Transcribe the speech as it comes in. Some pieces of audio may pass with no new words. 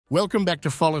Welcome back to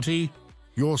FOLITY,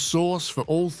 your source for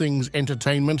all things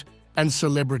entertainment and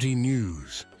celebrity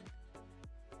news.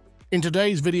 In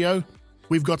today's video,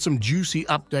 we've got some juicy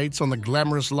updates on the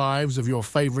glamorous lives of your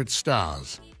favorite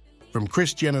stars. From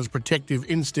Kris Jenner's protective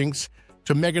instincts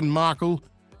to Meghan Markle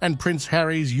and Prince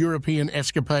Harry's European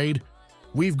escapade,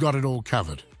 we've got it all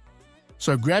covered.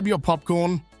 So grab your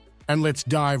popcorn and let's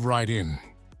dive right in.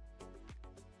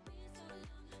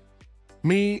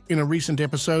 In a recent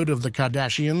episode of The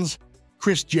Kardashians,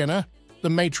 Kris Jenner, the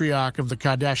matriarch of the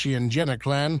Kardashian-Jenner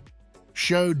clan,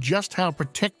 showed just how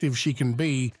protective she can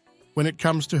be when it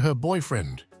comes to her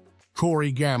boyfriend,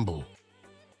 Corey Gamble.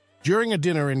 During a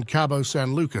dinner in Cabo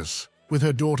San Lucas with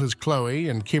her daughters Khloe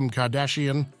and Kim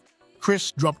Kardashian,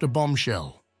 Kris dropped a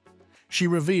bombshell. She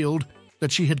revealed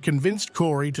that she had convinced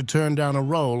Corey to turn down a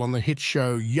role on the hit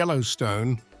show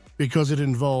Yellowstone because it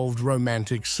involved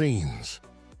romantic scenes.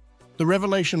 The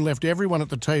revelation left everyone at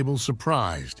the table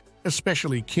surprised,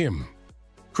 especially Kim.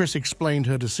 Kris explained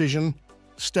her decision,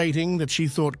 stating that she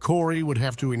thought Corey would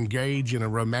have to engage in a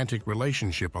romantic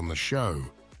relationship on the show.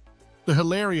 The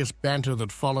hilarious banter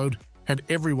that followed had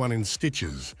everyone in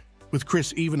stitches, with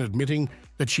Kris even admitting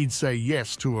that she'd say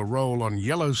yes to a role on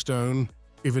Yellowstone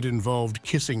if it involved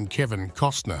kissing Kevin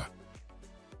Costner.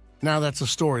 Now that's a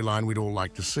storyline we'd all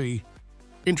like to see.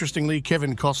 Interestingly,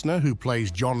 Kevin Costner, who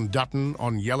plays John Dutton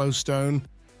on Yellowstone,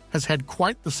 has had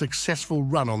quite the successful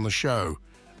run on the show,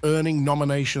 earning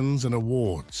nominations and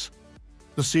awards.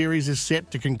 The series is set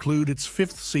to conclude its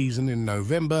 5th season in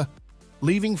November,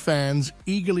 leaving fans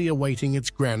eagerly awaiting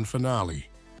its grand finale.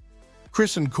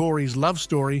 Kris and Corey's love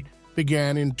story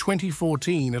began in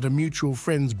 2014 at a mutual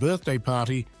friend's birthday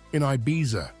party in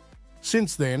Ibiza.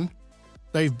 Since then,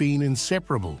 they've been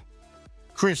inseparable.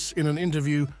 Kris, in an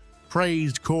interview,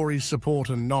 praised Corey's support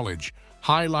and knowledge,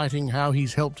 highlighting how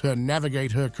he's helped her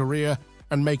navigate her career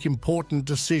and make important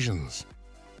decisions.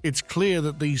 It's clear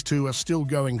that these two are still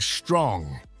going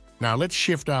strong. Now let's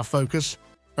shift our focus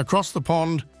across the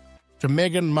pond to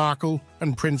Meghan Markle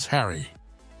and Prince Harry.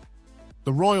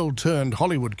 The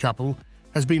royal-turned-Hollywood couple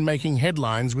has been making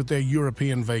headlines with their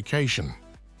European vacation.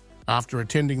 After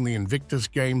attending the Invictus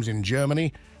Games in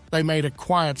Germany, they made a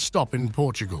quiet stop in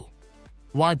Portugal.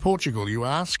 Why Portugal, you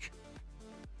ask?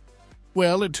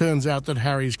 Well, it turns out that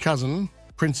Harry's cousin,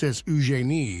 Princess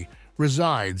Eugenie,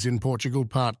 resides in Portugal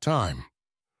part-time.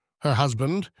 Her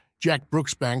husband, Jack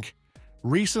Brooksbank,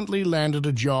 recently landed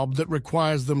a job that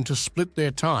requires them to split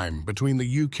their time between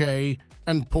the UK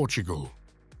and Portugal.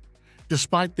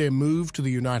 Despite their move to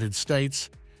the United States,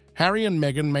 Harry and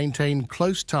Meghan maintain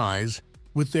close ties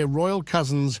with their royal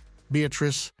cousins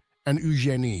Beatrice and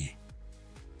Eugenie.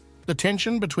 The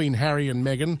tension between Harry and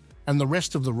Meghan and the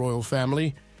rest of the royal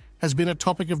family has been a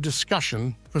topic of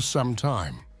discussion for some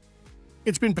time.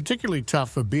 It's been particularly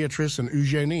tough for Beatrice and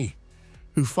Eugenie,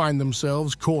 who find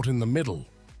themselves caught in the middle.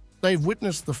 They've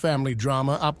witnessed the family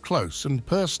drama up close and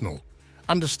personal,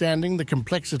 understanding the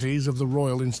complexities of the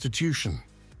royal institution.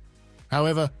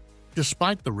 However,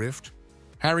 despite the rift,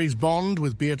 Harry's bond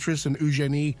with Beatrice and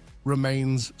Eugenie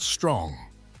remains strong.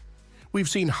 We've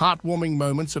seen heartwarming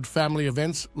moments at family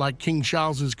events like King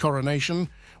Charles's coronation,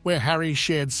 where Harry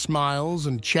shared smiles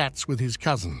and chats with his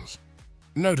cousins.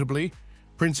 Notably,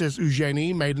 Princess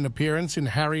Eugenie made an appearance in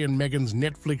Harry and Meghan's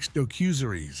Netflix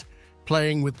docuseries,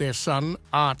 playing with their son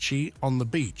Archie on the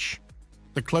beach.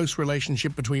 The close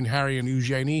relationship between Harry and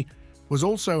Eugenie was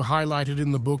also highlighted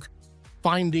in the book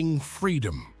Finding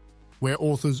Freedom, where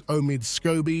authors Omid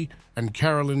Scobie and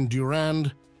Carolyn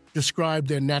Durand describe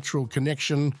their natural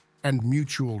connection and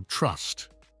mutual trust.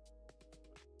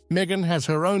 Meghan has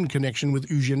her own connection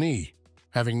with Eugenie,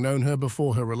 having known her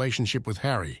before her relationship with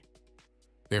Harry.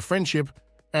 Their friendship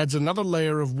adds another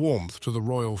layer of warmth to the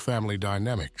royal family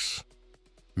dynamics.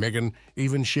 Meghan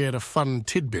even shared a fun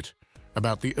tidbit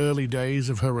about the early days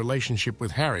of her relationship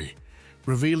with Harry,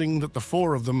 revealing that the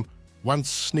four of them once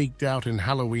sneaked out in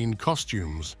Halloween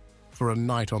costumes for a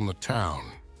night on the town.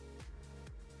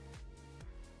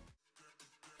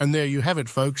 And there you have it,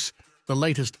 folks, the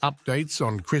latest updates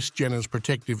on Kris Jenner's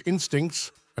protective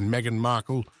instincts and Meghan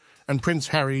Markle and Prince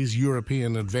Harry's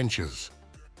European adventures.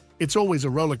 It's always a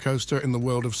roller coaster in the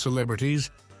world of celebrities,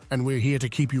 and we're here to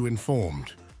keep you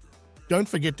informed. Don't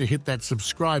forget to hit that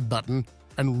subscribe button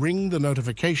and ring the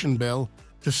notification bell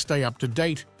to stay up to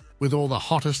date with all the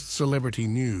hottest celebrity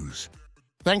news.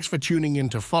 Thanks for tuning in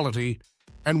to FOLITY,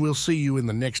 and we'll see you in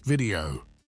the next video.